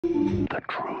The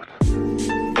truth.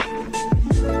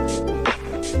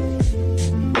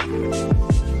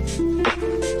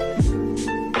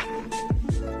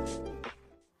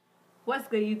 What's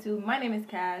good, YouTube? My name is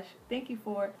Kash. Thank you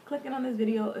for clicking on this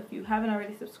video. If you haven't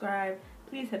already subscribed,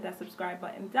 please hit that subscribe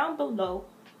button down below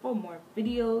for more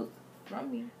videos from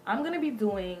me. I'm gonna be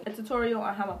doing a tutorial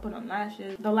on how I put on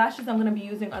lashes. The lashes I'm gonna be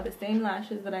using are the same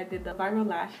lashes that I did the viral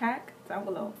lash hack down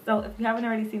below. So if you haven't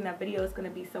already seen that video, it's gonna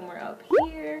be somewhere up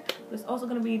here. It's also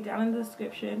gonna be down in the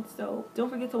description. So don't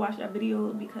forget to watch that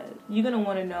video because you're gonna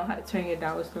want to know how to turn your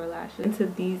dollar store lashes into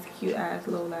these cute ass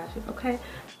little lashes. Okay,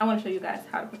 I want to show you guys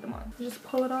how to put them on. You just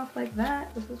pull it off like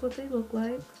that. This is what they look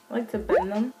like. I like to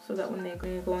bend them so that when they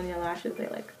go on your lashes, they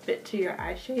like fit to your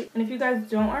eye shape. And if you guys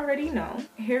don't already know,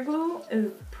 hair glue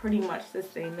is pretty much the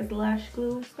same as lash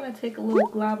glue. It's gonna take a little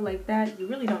glob like that. You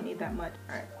really don't need that much.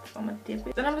 All right, so I'm gonna dip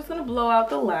it. Then I'm just gonna blow out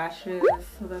the lashes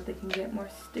so that they can get more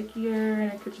stickier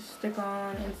and it could just stick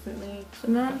on instantly. So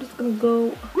now I'm just gonna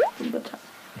go from the top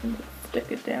and just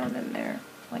stick it down in there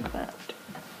like that.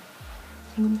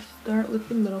 I'm gonna start with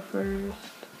the middle first.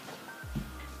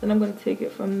 Then I'm gonna take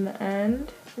it from the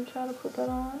end and try to put that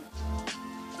on.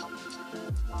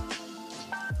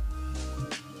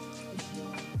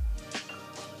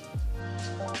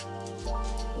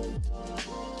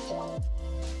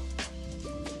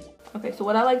 Okay, so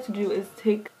what I like to do is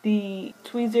take the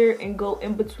tweezer and go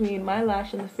in between my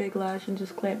lash and the fake lash and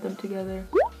just clamp them together.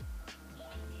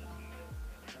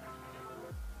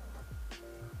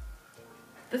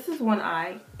 This is one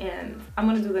eye and I'm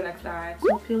gonna do the next eye.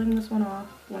 So peeling this one off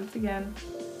once again.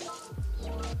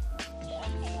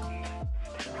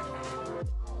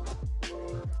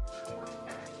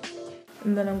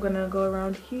 And then I'm gonna go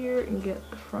around here and get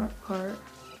the front part.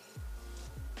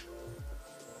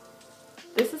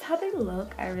 This is how they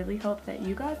look. I really hope that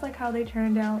you guys like how they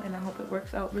turned out and I hope it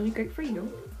works out really great for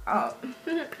you.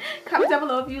 Comment down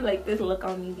below if you like this look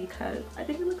on me because I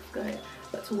think it looks good.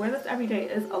 But to wear this every day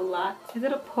is a lot. I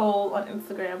did a poll on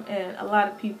Instagram and a lot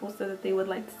of people said that they would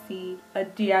like to see a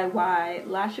DIY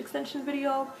lash extension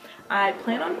video. I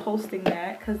plan on posting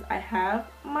that because I have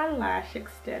my lash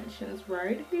extensions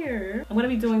right here. I'm going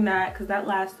to be doing that because that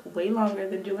lasts way longer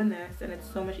than doing this and it's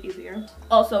so much easier.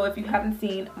 Also, if you haven't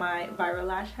seen my viral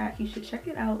lash hack, you should check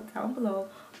it out down below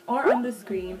or on the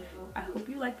screen. I hope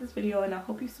you like this video and I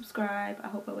hope you subscribe. I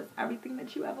hope it was everything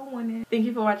that you ever wanted. Thank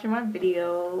you for watching my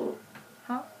video.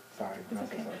 Huh? Sorry. It's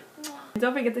okay.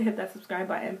 Don't forget to hit that subscribe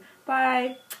button.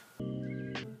 Bye.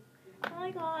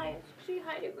 Hi guys. Say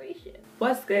hi to Gracious.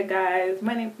 What's good, guys?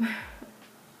 My name.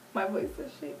 My voice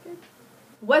is shaking.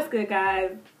 What's good,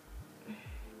 guys?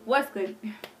 What's good?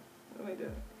 What am I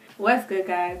doing? What's good,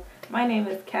 guys? My name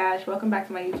is Kash. Welcome back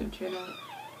to my YouTube channel.